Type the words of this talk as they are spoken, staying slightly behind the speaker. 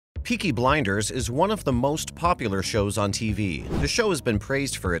Peaky Blinders is one of the most popular shows on TV. The show has been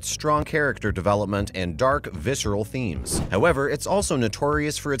praised for its strong character development and dark, visceral themes. However, it's also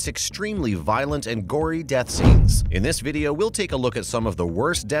notorious for its extremely violent and gory death scenes. In this video, we'll take a look at some of the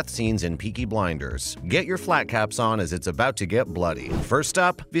worst death scenes in Peaky Blinders. Get your flat caps on as it's about to get bloody. First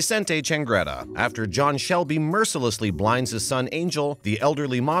up, Vicente Changreta. After John Shelby mercilessly blinds his son Angel, the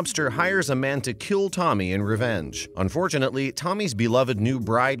elderly mobster hires a man to kill Tommy in revenge. Unfortunately, Tommy's beloved new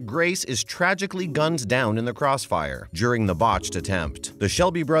bride, Grace, is tragically gunned down in the crossfire during the botched attempt. The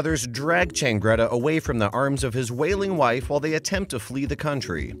Shelby brothers drag Changreta away from the arms of his wailing wife while they attempt to flee the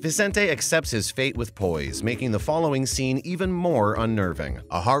country. Vicente accepts his fate with poise, making the following scene even more unnerving.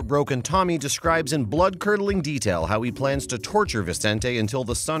 A heartbroken Tommy describes in blood-curdling detail how he plans to torture Vicente until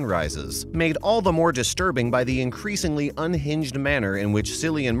the sun rises, made all the more disturbing by the increasingly unhinged manner in which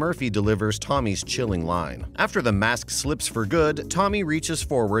Cillian Murphy delivers Tommy's chilling line. After the mask slips for good, Tommy reaches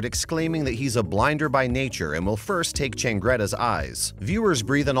forward, exclaiming that he's a blinder by nature and will first take Changreta's eyes. Viewers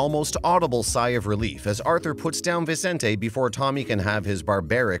breathe an almost audible sigh of relief as Arthur puts down Vicente before Tommy can have his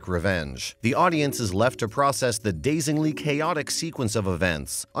barbaric revenge. The audience is left to process the dazingly chaotic sequence of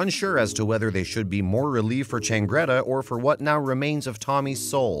events, unsure as to whether they should be more relieved for Changreta or for what now remains of Tommy's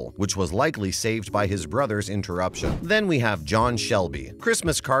soul, which was likely saved by his brother's interruption. Then we have John Shelby.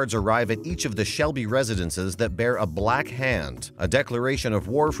 Christmas cards arrive at each of the Shelby residences that bear a black hand, a declaration of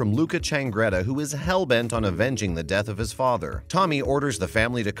war from Luca Changreta, who is hell-bent on avenging the death of his father. Tommy orders the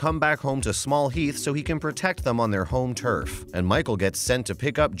family to come back home to Small Heath so he can protect them on their home turf, and Michael gets sent to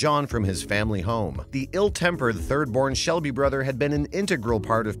pick up John from his family home. The ill-tempered third-born Shelby brother had been an integral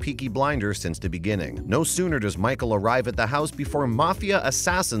part of Peaky Blinders since the beginning. No sooner does Michael arrive at the house before mafia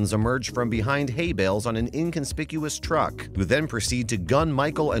assassins emerge from behind hay bales on an inconspicuous truck, who then proceed to gun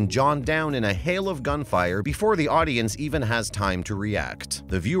Michael and John down in a hail of gunfire before the audience even has time to react.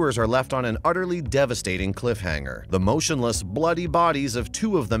 The viewers are left on an utterly devastating cliffhanger. The motionless, bloody bodies of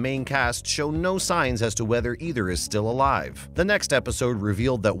two of the main cast show no signs as to whether either is still alive. The next episode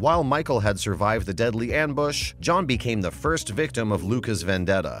revealed that while Michael had survived the deadly ambush, John became the first victim of Luca's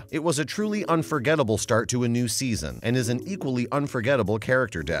vendetta. It was a truly unforgettable start to a new season, and is an equally unforgettable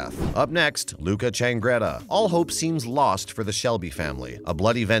character death. Up next, Luca Changreta. All hope seems lost for the Shelby family. A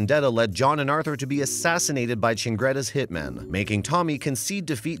bloody vendetta led John and Arthur to be assassinated by Changreta's hitmen, making Tommy concede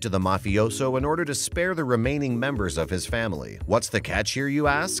defeat to the mafioso in order to spare the remaining members of his family. What's the catch here, you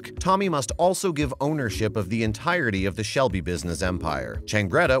ask? Tommy must also give ownership of the entirety of the Shelby business empire.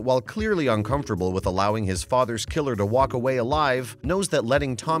 Changreta, while clearly uncomfortable with allowing his father's killer to walk away alive, knows that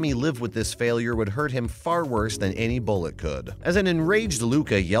letting Tommy live with this failure would hurt him far worse than any bullet could. As an enraged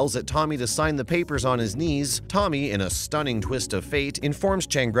Luca yells at Tommy to sign the papers on his knees, Tommy, in a stunning twist of fate, informs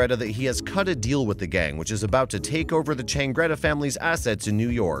Changreta that he has cut a deal with the gang, which is about to take over the Changreta family's assets in New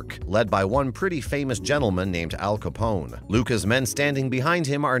York, led by one pretty famous gentleman named Al Capone. Luca's men standing behind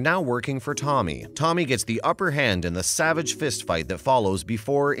him are now working for Tommy. Tommy gets the upper hand in the savage fistfight that follows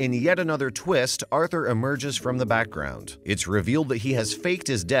before, in yet another twist, Arthur emerges from the background. It's revealed that he has faked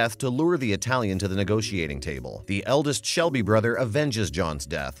his death to lure the Italian to the negotiating table. The eldest Shelby brother avenges John's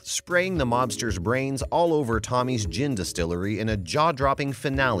death, spraying the mobster's brains all over Tommy's gin distillery in a jaw-dropping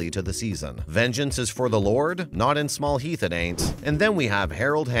finale to the season. Vengeance is for the Lord? Not in Small Heath it ain't. And then we have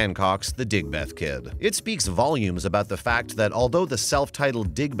Harold Hancock's The Digbeth Kid. It speaks volumes about the fact that although the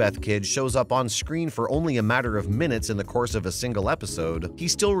self-titled Digbeth Kid shows up on screen for only a matter of minutes in the course of a single episode, he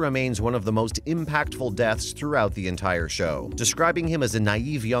still remains one of the most impactful deaths throughout the entire show. Describing him as a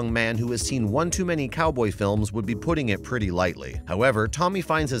naive young man who has seen one too many cowboy films would be putting it pretty lightly. However, Tommy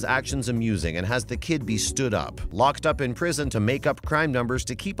finds his actions amusing and has the kid be stood up, locked up in prison to make up crime numbers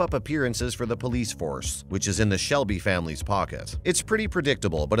to keep up appearances for the police force, which is in the Shelby family's pocket. It's pretty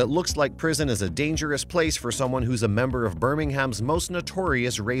predictable, but it looks like prison is a dangerous place for someone who's a member of Birmingham's most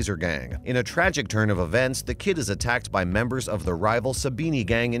notorious razor gang. In a tragic turn of events, the kid is attacked by members of the rival Sabini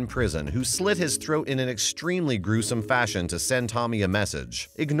gang in prison, who slit his throat in an extremely gruesome fashion to send Tommy a message,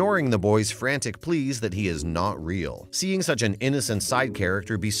 ignoring the boy's frantic pleas that he is not real. Seeing such an innocent side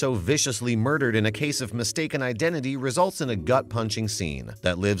character be so viciously murdered in a case of mistaken identity results in a gut-punching scene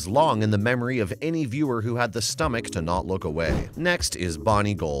that lives long in the memory of any viewer who had the stomach to not look away. Next is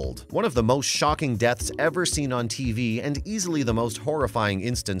Bonnie Gold. One of the most shocking deaths ever seen on TV, and easily the most horrifying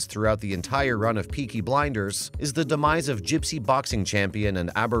instance throughout the entire run of Peaky Blinders, is the demise of gypsy boxing champion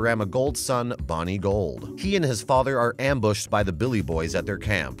and Aberama Gold's son, Bonnie Gold. He and his father are ambushed by the Billy Boys at their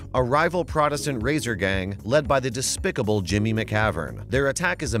camp, a rival Protestant razor gang led by the despicable Jimmy McCavern. Their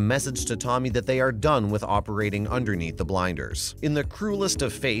attack is a message to Tommy that they are done with operating underneath the blinders. In the cruelest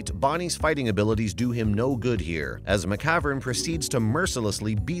of fate, Bonnie's fighting abilities do him no good here, as McCavern proceeds to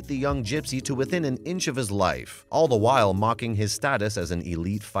mercilessly beat the young gypsy to within an inch of his life, all the while mocking his status as an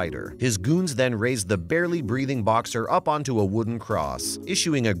elite fighter. His goons then raised the barely breathing boxer up onto a wooden cross,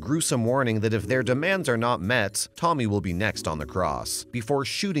 issuing a gruesome warning that if their demands are not met, Tommy will be next on the cross, before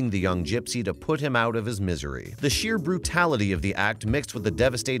shooting the young gypsy to put him out of his misery. The sheer brutality of the act mixed with the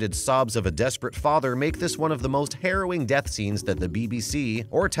devastated sobs of a desperate father make this one of the most harrowing death scenes that the BBC,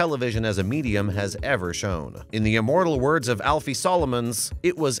 or television as a medium, has ever shown. In the immortal words of Alfie Solomons,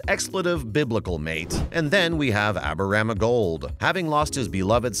 it was expletive biblical, mate. And then we have Aberama Gold. Having lost his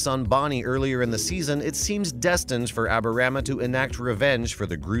beloved son Bonnie earlier in the season, it seems destined for Aberama to enact revenge for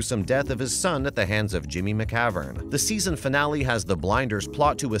the gruesome death of his son at the hands of Jimmy McCavern. The season finale has the Blinders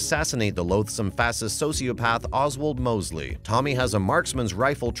plot to assassinate the loathsome fascist sociopath Oswald Mosley. Tommy has a marksman's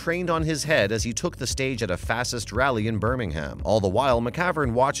rifle trained on his head as he took the stage at a fascist rally in Birmingham. All the while,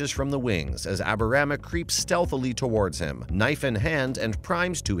 McCavern watches from the wings as Aberama creeps stealthily towards him, knife in hand, and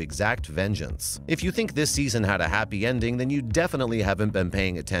primes to exact vengeance. If you think this season had a happy ending, then you definitely haven't been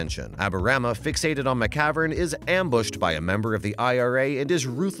paying attention. Aberama, fixated on McCavern, is ambushed by a member of the IRA and is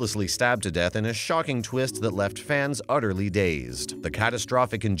ruthlessly stabbed to death in a shocking twist that left fans utterly dazed. The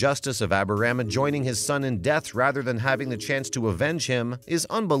catastrophic injustice of Aberama joining his son in death rather than having the chance to avenge him is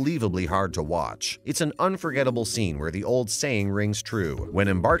unbelievably hard to watch. It's an unforgettable scene where the old saying rings true: when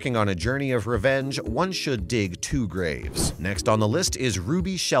embarking on a journey of revenge, one should dig 2 graves. Next on the list is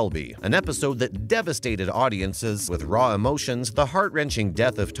Ruby Shelby, an episode that devastated audiences with raw emotions. The heart-wrenching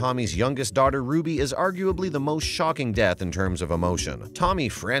death of Tommy's youngest daughter Ruby is arguably the most shocking death in terms of emotion. Tommy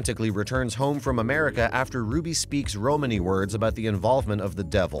frantically returns home from America after Ruby speaks Romany words about the involvement of the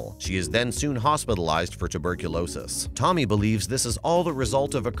devil. She is then soon hospitalized for tuberculosis. Tommy believes this is all the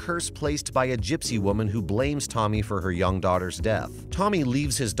result of a curse placed by a gypsy woman who blames Tommy for her young daughter's death. Tommy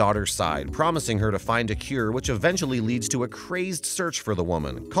leaves his daughter's side, promising her to find a cure, which eventually leads to a crazed search for the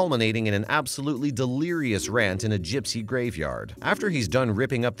woman, culminating in an absolutely delirious rant in a gypsy graveyard. After he's done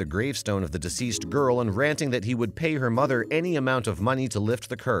ripping up the gravestone of the deceased girl and ranting that he would pay her mother any amount of money to lift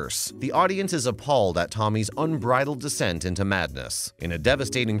the curse, the audience is appalled at Tommy's unbridled descent into madness. In a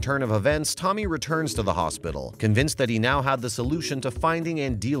devastating turn of events, Tommy returns to the hospital, convinced that he now had the solution to finding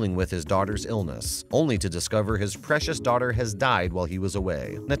and dealing with his daughter's illness, only to discover his precious daughter has died while he was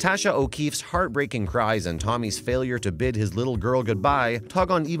away. Natasha O'Keefe's heartbreaking cries and Tommy's failure to bid his little girl goodbye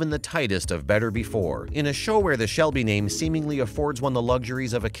tug on even the tightest of Better Before. In a show where the Shelby name seemingly affords one the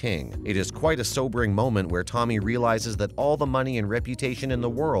luxuries of a king, it is quite a sobering moment where Tommy realizes that all the money and reputation in the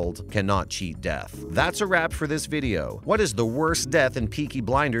world cannot cheat death. That's a wrap for this video. What is the worst death in Peaky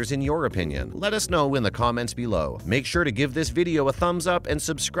Blinders in your opinion? Let us know in the comments below. Make sure to give this video a thumbs up and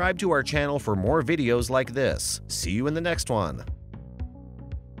subscribe to our channel for more videos like this. See you in the next one.